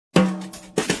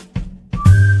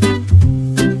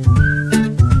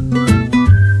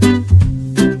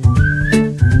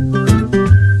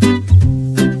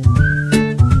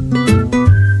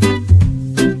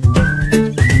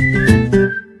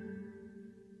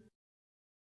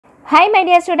Hi my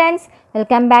dear students,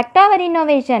 welcome back to our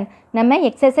innovation. நம்ம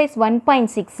exercise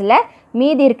 1.6ல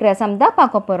மீதி இருக்கிற sum தான்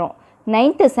பார்க்க போறோம்.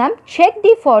 9th sum, check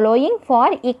the following for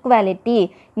equality.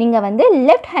 நீங்க வந்து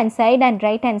left hand side and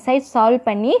right hand side solve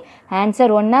பண்ணி answer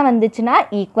ஒண்ணா வந்துச்சுனா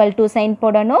equal to sign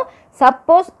போடணும்.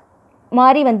 Suppose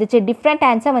மாறி வந்துச்சு different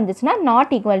answer வந்துச்சுனா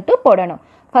not equal to போடணும்.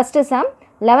 First sum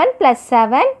 11 plus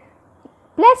 7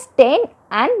 plus 10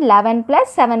 and 11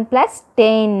 plus 7 plus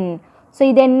 10. So,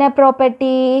 இது என்ன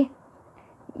property?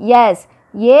 Yes,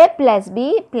 A plus B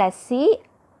plus C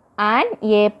and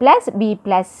A plus B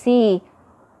plus C.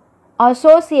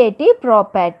 Associative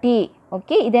property.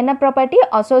 Okay, இது என்ன property?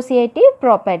 Associative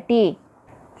property.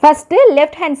 First,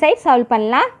 left hand side solve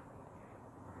பண்ணலாம்.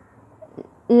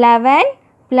 11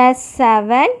 plus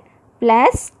 7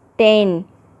 plus 10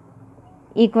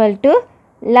 equal to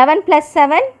 11 plus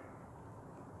 7,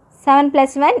 7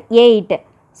 plus 1, 8.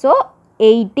 So,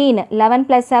 18. 11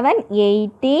 plus 7,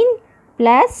 18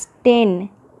 plus 10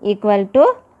 equal to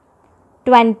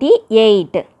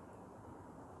 28.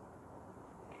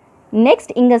 Next,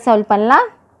 இங்க solve பண்ணலாம்.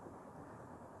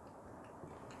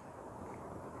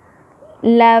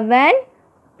 11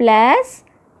 plus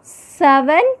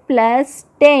 7 plus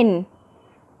 10.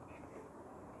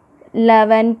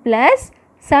 11 plus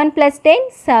 7 plus 10,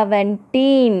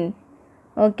 17.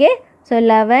 Okay. So,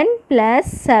 11 plus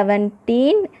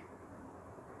 17.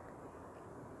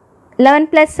 11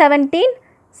 plus 17,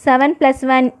 7 plus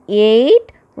 1, 8,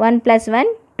 1 plus 1,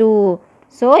 2.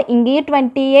 So, இங்கேயும்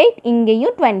 28,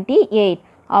 இங்கேயும் 28.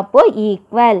 அப்போ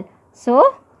equal. So,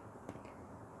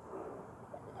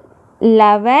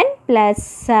 11 plus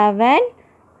 7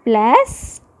 plus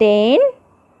 10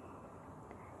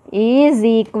 is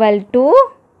equal to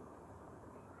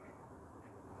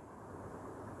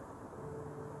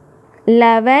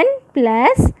 11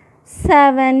 plus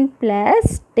 7 plus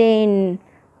 10.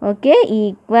 Okay,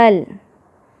 equal.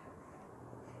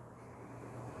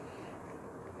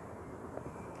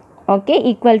 Okay,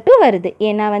 equal to வருது.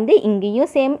 ஏனா வந்து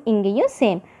இங்கேயும் same, இங்கேயும்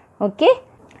same. Okay.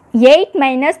 8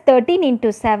 minus 13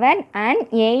 into 7 and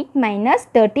 8 minus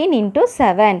 13 into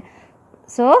 7.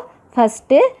 So,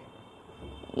 first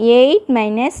 8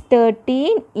 minus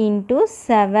 13 into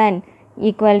 7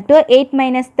 equal to 8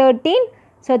 minus 13.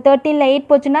 So, 13ல 8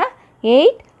 போச்சுனா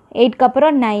 8, 8க்கு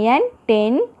அப்புறம் 9,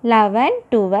 10, 11,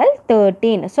 12,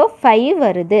 13. So, 5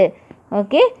 வருது.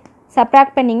 Okay.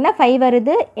 Subtract பண்ணிங்கன்னா 5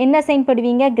 வருது. என்ன sign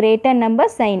போடுவீங்க? Greater number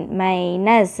sign.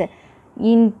 Minus.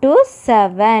 Into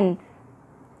 7.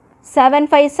 7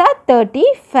 5s are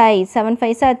 35. 7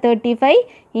 5s are 35.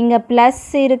 இங்க plus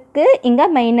இருக்கு. இங்க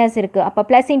minus இருக்கு. அப்போ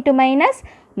plus into minus.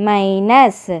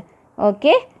 Minus.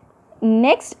 Okay.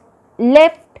 Next.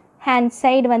 Left hand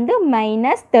side வந்து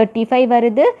minus 35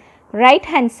 வருது. Right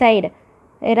hand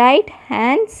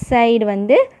side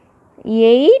வந்து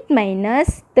 8 minus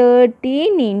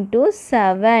 13 into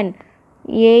 7.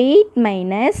 8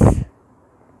 minus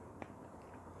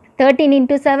 13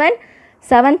 into 7.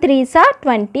 7 3s are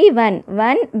 21.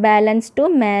 1 balance to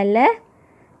மேலே.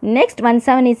 Next 1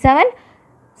 7 is 7.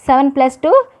 7 plus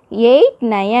 2 8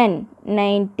 9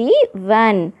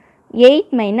 91.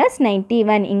 8 minus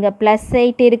 91. இங்க plus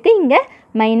 8 இருக்கு. இங்க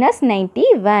minus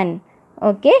 91.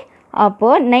 Okay. அப்போ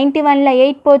 91ல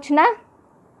 8 போச்சுனா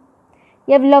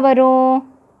எவ்வளோ வரும்?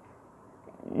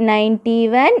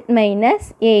 91 minus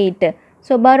 8.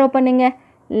 ஸோ borrow பண்ணுங்க.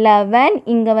 11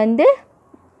 இங்கே வந்து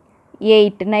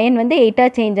 8. 9 வந்து 8ஆக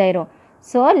சேஞ்ச் ஆயிரும்.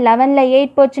 ஸோ 11ல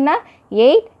 8 போச்சுனா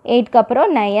 8, 8க்கு அப்புறம்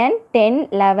 9, 10,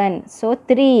 11. ஸோ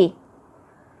 3.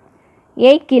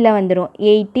 8 கீழே வந்துடும்.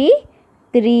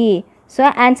 83. ஸோ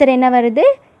ஆன்சர் என்ன வருது?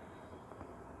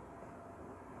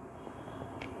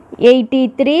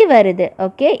 83 வருது.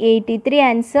 Okay, 83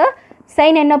 answer.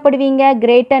 சைன் என்ன போடுவீங்க?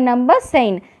 Greater number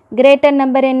sign. Greater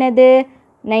number என்னது?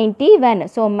 91.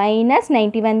 ஸோ மைனஸ்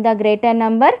 91 தான் கிரேட்டர்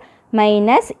நம்பர்.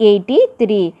 மைனஸ்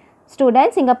 83.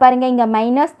 ஸ்டூடெண்ட்ஸ் இங்கே பாருங்கள், இங்கே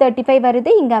மைனஸ் 35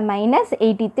 வருது, இங்கே மைனஸ்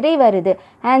 83 வருது.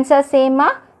 ஆன்சர் சேமா?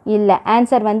 இல்லை,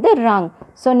 ஆன்சர் வந்து ராங்.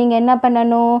 ஸோ நீங்கள் என்ன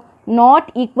பண்ணணும்? நாட்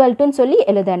ஈக்குவல் டுன்னு சொல்லி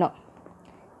எழுதணும்.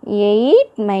 8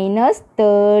 minus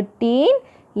 13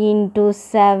 into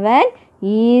 7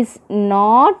 is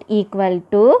not equal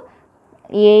to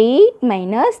 8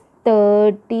 minus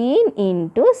 13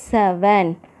 into 7.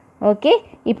 Okay,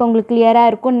 இப்போ உங்களுக்கு கிளியராக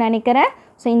இருக்கும்னு நினைக்கிறேன்.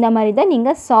 ஸோ இந்த மாதிரி தான்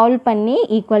நீங்கள் சால்வ் பண்ணி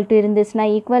ஈக்குவல் டு இருந்துச்சுன்னா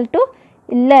ஈக்குவல் டு,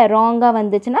 இல்லை ராங்காக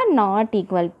வந்துச்சுன்னா not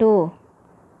equal to.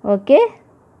 Okay,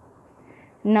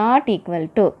 not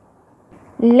equal to.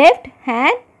 Left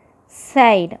hand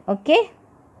side. Okay,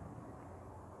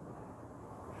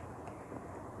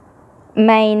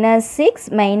 minus 6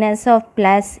 minus of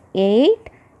plus 8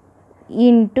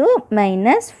 into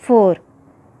minus 4.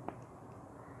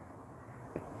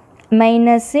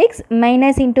 minus 6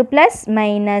 minus into plus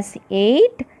minus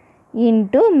 8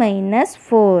 into minus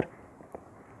 4.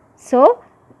 So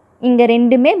இங்க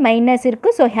ரெண்டுமே மைனஸ் இருக்கு,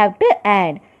 so have to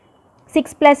add.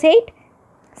 6 plus 8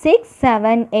 6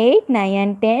 7 8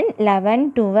 9 10 11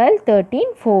 12 13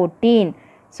 14.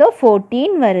 so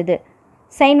 14 வருது.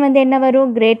 Sign வந்து என்ன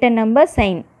வரும்? Greater number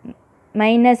sign.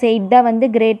 minus 8 தான் வந்து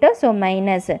greater, so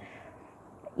minus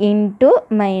into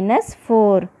minus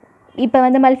 4. இப்போ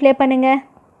வந்து மல்டிப்ளை பண்ணுங்க.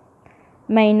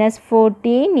 minus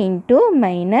 14 into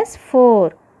minus 4.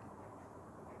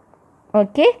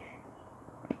 okay,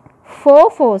 4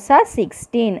 4s are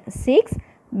 16. 6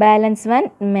 balance 1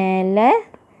 மேலே.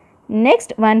 next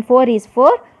 1 4 is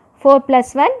 4. 4 plus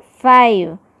 1 5.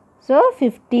 so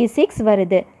 56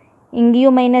 வருது.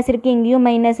 இங்கேயும் மைனஸ் இருக்குது, இங்கேயும்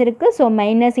மைனஸ் இருக்குது, so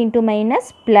minus into minus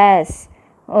plus.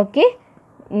 okay,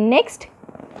 next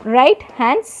right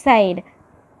hand side.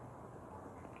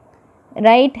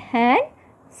 right hand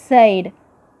side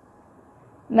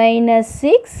minus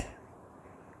 6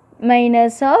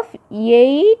 minus of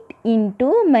 8 into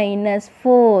minus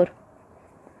 4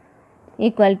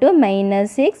 equal to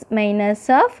minus 6 minus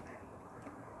of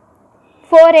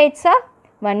 4 8s are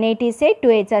 188,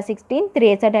 2 8s are 16, 3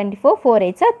 8s are 24, 4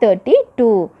 8s are 32.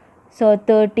 so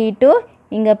 32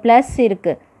 இங்க plus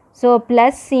இருக்கு, so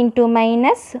plus into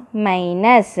minus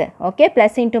minus. okay,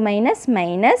 plus into minus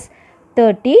minus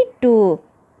 32.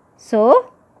 so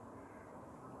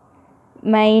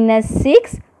minus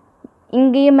 6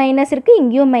 இங்கேயும் minus இருக்குது,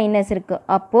 இங்கேயும் minus இருக்குது,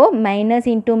 அப்போது minus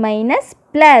into minus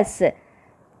plus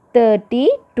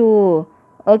 32.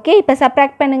 Okay, இப்போ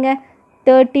subtract பண்ணுங்கள்.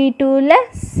 32ல்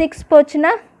 6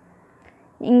 போச்சுன்னா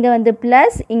இங்கே வந்து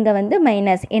ப்ளஸ், இங்கே வந்து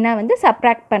மைனஸ், ஏன்னா வந்து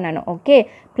சப்ராக்ட் பண்ணணும். ஓகே,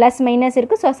 ப்ளஸ் மைனஸ்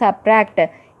இருக்குது, ஸோ சப்ராக்ட்.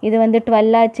 இது வந்து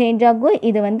 12ஆக சேஞ்ச் ஆகும்,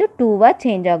 இது வந்து 2ஆக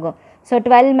சேஞ்ச் ஆகும். So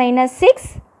 12 minus 6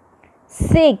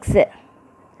 6.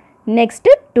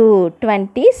 நெக்ஸ்ட்டு 2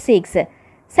 26.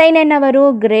 சைன் என்ன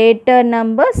வரும்? Greater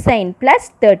number sign plus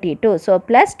 32. So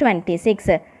plus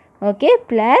 26. Okay,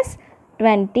 plus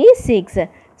 26.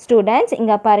 Students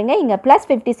இங்கே பாருங்கள், இங்கே ப்ளஸ்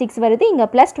 56 வருது, இங்கே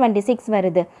ப்ளஸ் 26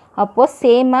 வருது. அப்போது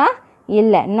சேமா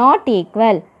இல்லை, not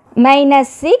equal.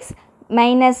 Minus 6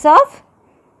 minus of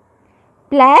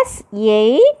plus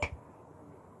 8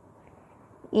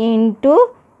 into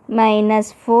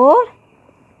minus 4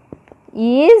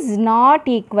 is not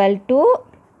equal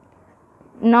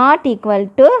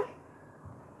to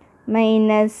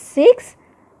minus 6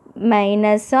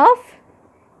 minus of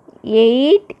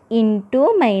 8 into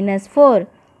minus 4.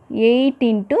 8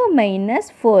 into minus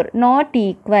 4 not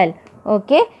equal.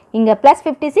 okay, இங்க plus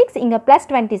 56, இங்க plus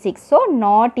 26, so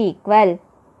not equal.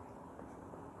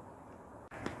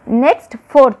 next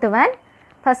fourth one,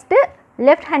 first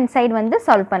left hand side வந்து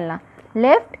solve பண்ணலாம்.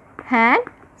 left hand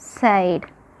side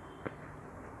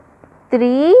 3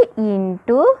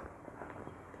 into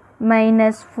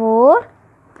minus 4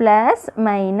 plus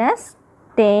minus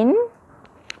 10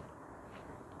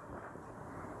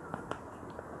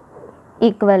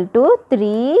 equal to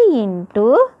 3 into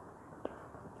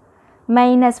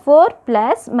minus 4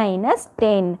 plus minus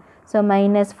 10. So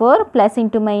minus 4 plus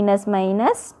into minus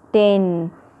minus 10.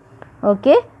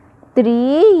 Okay, 3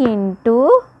 into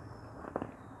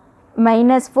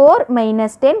minus 4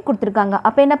 minus 10 கொடுத்துருக்காங்க.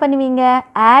 அப்போ என்ன பண்ணுவீங்க?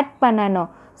 Add பண்ணணும்.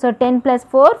 So 10 plus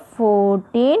 4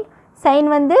 14. Sign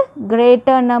வந்து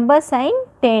greater number sign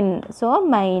 10. So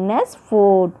minus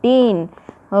 14.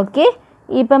 Okay,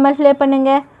 இப்போ multiply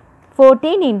பண்ணுங்க.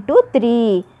 14 into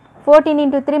 3. 14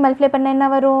 into 3 multiply பண்ண என்ன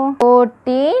வரும்?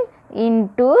 14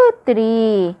 into 3.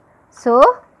 So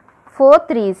 4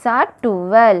 3s are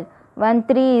 12. 1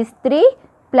 3 is 3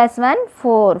 plus 1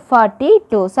 4.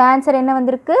 42. So answer என்ன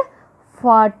வந்திருக்கு?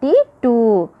 42.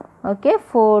 Okay,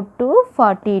 4 to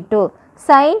 42.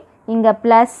 சைன் இங்கே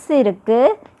ப்ளஸ்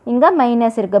இருக்குது, இங்கே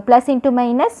மைனஸ் இருக்குது. Plus into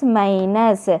minus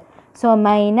minus. So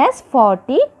minus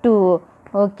 42.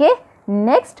 Okay,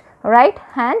 next right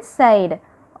hand side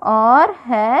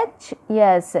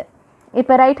RHS.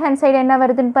 இப்போ ரைட் ஹேண்ட் சைடு என்ன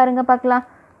வருதுன்னு பாருங்கள், பார்க்கலாம்.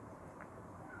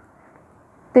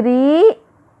 3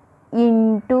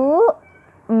 into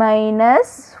minus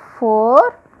 4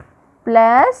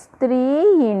 plus 3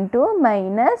 into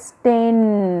minus 10.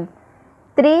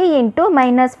 3 into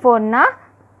minus 4 na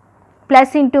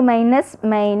plus into minus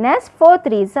minus 4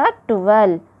 3s are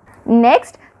 12.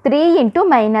 Next 3 into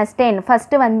minus 10.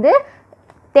 First வந்து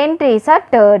 10 3s are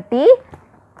 30.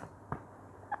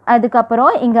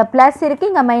 அதுக்கப்புறம் இங்கே plus இருக்குது,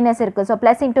 இங்கே மைனஸ் இருக்குது. So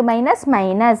plus into minus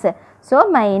minus. So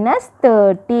minus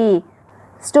 30.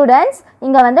 Students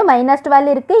இங்கே வந்து மைனஸ்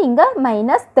 12 இருக்குது, இங்கே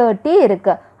மைனஸ் 30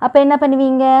 இருக்குது. அப்போ என்ன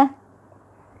பண்ணுவீங்க?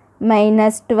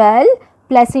 Minus 12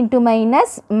 plus into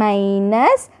minus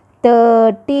minus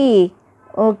 30.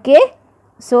 Okay,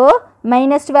 so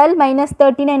minus 12 minus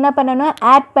 13 என்ன பண்ணணும்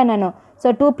add பண்ணணும் so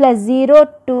 2 plus 0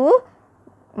 2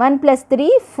 1 plus 3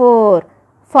 4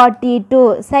 42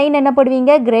 sign என்ன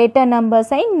போடுவீங்க greater number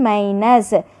sign minus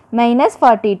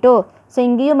 42 so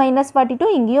இங்கேயும் minus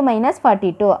 42 இங்கேயும் minus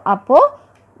 42 அப்போ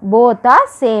both are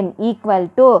same equal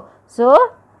to so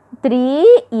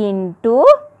 3 into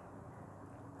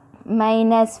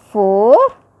minus 4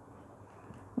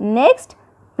 next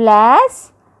plus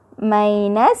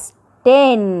minus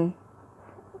 10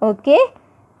 okay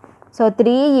so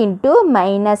 3 into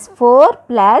minus 4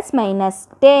 plus minus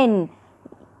 10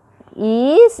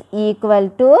 is equal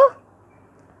to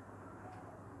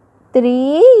 3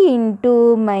 into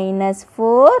minus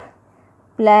 4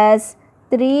 plus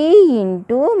 3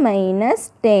 into minus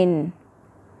 10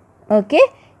 okay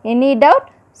any doubt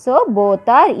so both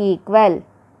are equal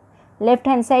left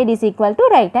hand side is equal to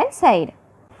right hand side.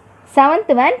 Seventh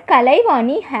one,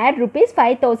 Kalaivani had rupees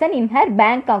 5,000 in her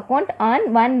bank account on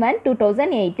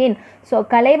 1/1/2018. So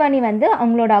Kalaivani வந்து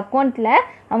அவங்களோட அக்கௌண்ட்ல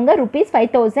அவங்க rupees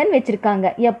 5,000 வச்சிருக்காங்க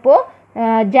எப்போ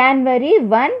January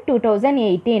 1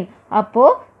 2018 அப்போ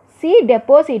she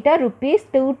deposited rupees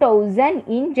 2,000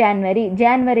 in January.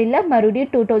 Januaryல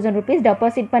மறுபடியும் 2,000 rupees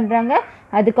deposit பண்றாங்க.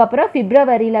 அதுக்கப்புறம்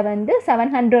Februaryல வந்து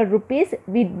 700 rupees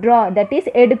withdraw that is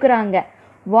எடுக்குறாங்க.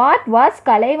 What was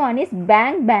Kalaivani's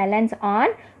bank balance on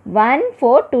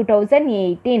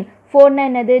 1/4/2018? 4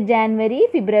 என்னது January,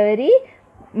 February,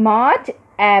 March,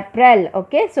 April.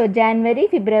 Okay, so January,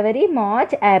 February,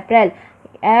 March, April.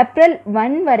 April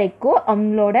 1 வரைக்கும்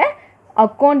அவங்களோட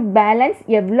அக்கௌண்ட் பேலன்ஸ்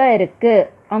எவ்வளோ இருக்கு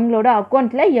அவங்களோட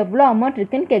அக்கௌண்ட்ல எவ்வளோ அமௌண்ட்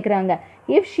இருக்குன்னு கேட்குறாங்க.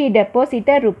 If she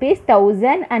deposited rupees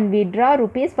 1,000 and withdraw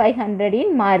rupees 500 in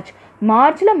March.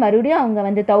 மார்ச்ல மறுபடியும் அவங்க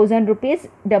வந்து 1,000 rupees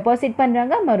deposit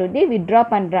பண்றாங்க மறுபடியும் withdraw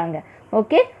பண்றாங்க.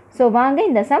 ஓகே ஸோ வாங்க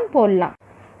இந்த சம் போடலாம்.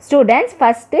 Students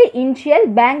first initial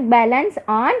bank balance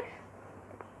on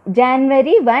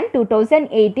January 1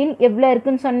 2018 எவ்வளோ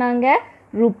இருக்குன்னு சொன்னாங்க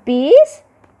rupees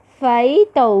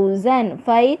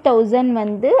 5,000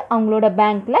 வந்து அவங்களோட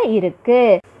பேங்க்ல இருக்கு.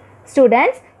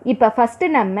 ஸ்டூடெண்ட்ஸ் இப்போ ஃபர்ஸ்ட்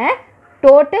நம்ம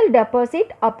total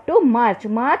deposit up to March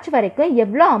வரைக்கும்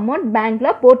எவ்வளோ அமௌண்ட்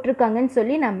பேங்க்கில் போட்டிருக்காங்கன்னு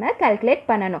சொல்லி நம்ம கால்குலேட்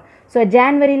பண்ணணும். ஸோ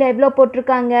ஜான்வரியில் எவ்வளோ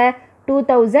போட்டிருக்காங்க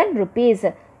 2,000 rupees.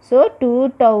 ஸோ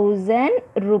 2,000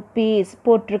 rupees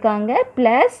போட்டிருக்காங்க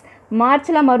ப்ளஸ்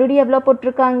மார்ச்சில் மறுபடியும் எவ்வளோ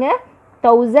போட்டிருக்காங்க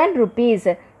 1,000 rupees.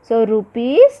 So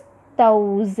rupees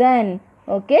 1,000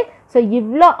 okay so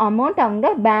இவ்வளோ அமௌண்ட் அவங்க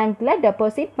பேங்க்கில்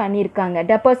டெபாசிட் பண்ணியிருக்காங்க.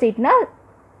 டெபாசிட்னா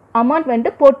அமௌண்ட் வந்து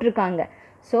போட்டிருக்காங்க.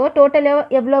 ஸோ டோட்டல்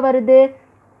எவ்வளோ வருது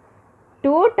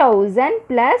 2,000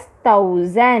 +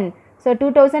 1,000. ஸோ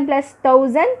 2,000 +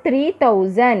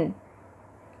 1,000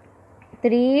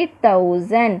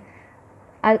 3,000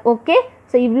 ஓகே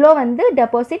ஸோ இவ்வளோ வந்து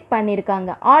டெபாசிட் பண்ணியிருக்காங்க.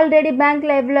 ஆல்ரெடி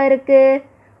பேங்க்கில் எவ்வளோ இருக்குது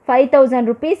 5,000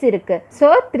 rupees இருக்குது. ஸோ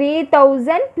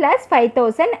 3,000 +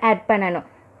 5,000 ஆட் பண்ணணும்.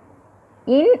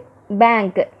 இன்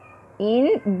பேங்க்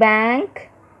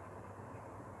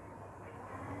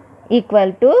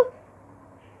ஈக்குவல் டு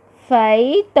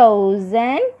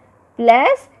 5,000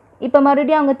 ப்ளஸ் இப்போ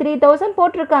மறுபடியும் அவங்க 3,000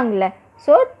 போட்டிருக்காங்கல்ல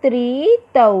ஸோ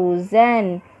 3,000.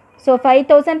 ஸோ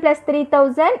 5,000 +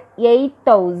 3,000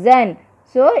 8,000.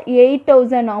 ஸோ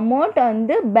 8,000 அமௌண்ட்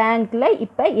வந்து பேங்க்கில்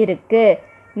இப்போ இருக்குது.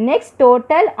 நெக்ஸ்ட்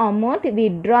டோட்டல் அமௌண்ட்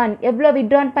வித்ட்ரான் எவ்வளோ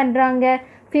வித்ட்ரான் பண்ணுறாங்க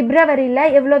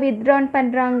பிப்ரவரியில் எவ்வளோ வித்ட்ரான்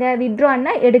பண்ணுறாங்க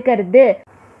வித்ட்ரான்னா எடுக்கிறது.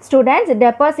 ஸ்டூடெண்ட்ஸ்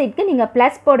டெபாசிட்க்கு நீங்கள்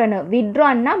ப்ளஸ் போடணும்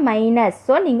வித்ட்ரான்னா மைனஸ்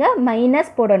ஸோ நீங்கள்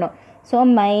மைனஸ் போடணும். ஸோ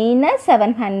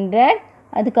 -700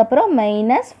 அதுக்கப்புறம்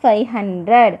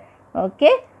 -500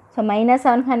 okay so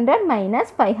 -700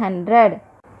 -500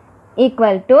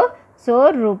 equal to so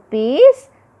rupees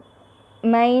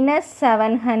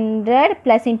 -700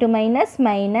 plus into minus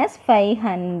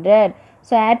 -500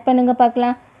 so add பண்ணுங்க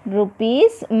பார்க்கலாம்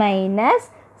rupees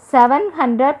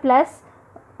 -700 +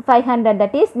 500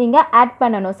 that is நீங்கள் ஆட்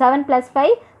பண்ணணும் 7 +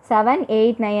 5 7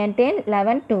 8 9 10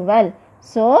 11 12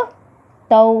 ஸோ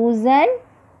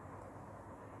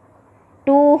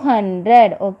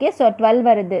 1,200 ஓகே ஸோ 12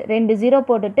 வருது 2 0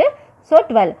 போட்டுட்டு ஸோ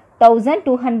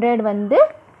 1,200 வந்து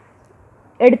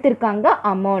எடுத்திருக்காங்க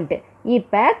அமௌண்ட்.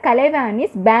 இப்போ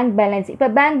கலைவாணிஸ் பேங்க் பேலன்ஸ் இப்போ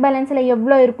பேங்க் பேலன்ஸில்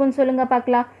எவ்வளோ இருக்குன்னு சொல்லுங்கள்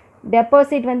பார்க்கலாம்.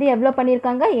 டெபாசிட் வந்து எவ்வளோ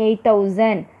பண்ணியிருக்காங்க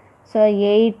 8,000. ஸோ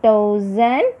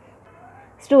 8,000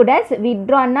 ஸ்டூடெண்ட்ஸ்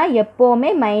வித்ட்ரான்னா எப்போவுமே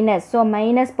மைனஸ் ஸோ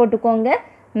மைனஸ் போட்டுக்கோங்க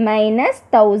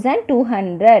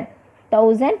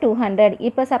 -1,200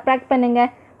 இப்போ சப்ராக்ட்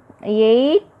பண்ணுங்கள்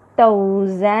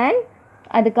 8,000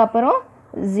 அதுக்கப்புறம்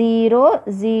 0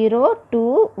 0 2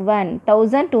 1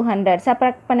 1,200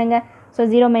 சப்ராக்ட் பண்ணுங்கள். ஸோ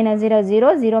 0 - 0 0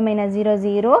 0 - 0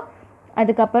 0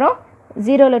 அதுக்கப்புறம்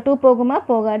 0ல் 2 போகுமா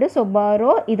போகாது ஸோ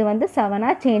பாரோ இது வந்து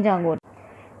 7ஆக சேஞ்ச் ஆகும்.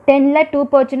 10ல் 2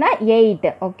 போச்சுன்னா 8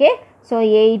 ஓகே ஸோ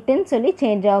 8ன்னு சொல்லி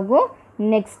சேஞ்ச் ஆகும்.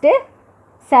 Next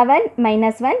 7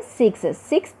 minus 1 6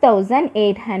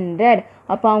 6800.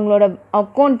 அப்போ அவங்களோட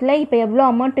அக்கௌண்ட்டில் இப்போ எவ்வளோ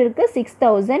அமௌண்ட் இருக்குது?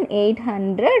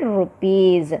 6800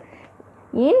 rupees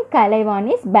in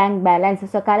Kalaivaani's bank balance.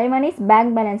 So Kalaivaani's bank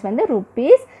balance வந்து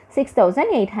rupees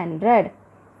 6800.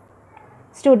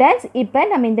 ஸ்டூடெண்ட்ஸ், இப்போ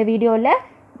நம்ம இந்த வீடியோவில்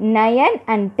 9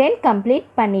 and 10 கம்ப்ளீட்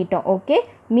பண்ணிட்டோம். ஓகே,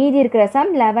 மீதி இருக்கிற சம்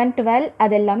 11 12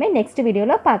 அது எல்லாமே நெக்ஸ்ட்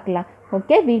வீடியோவில் பார்க்கலாம்.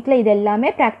 ஓகே, வீட்டில் இது எல்லாமே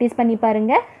ப்ராக்டிஸ் பண்ணி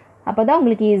பாருங்கள். அப்போ தான்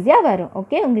உங்களுக்கு ஈஸியாக வரும்.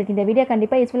 ஓகே, உங்களுக்கு இந்த வீடியோ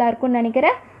கண்டிப்பாக யூஸ்ஃபுல்லாக இருக்கும்னு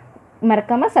நினைக்கிறேன்.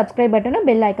 மறக்காமல் சப்ஸ்கிரைப் பட்டனும்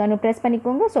பெல் ஐக்கானும் ப்ரெஸ்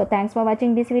பண்ணிக்கோங்க. ஸோ தேங்க்ஸ் ஃபார்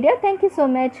வாட்சிங் this video. Thank you so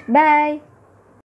much. Bye.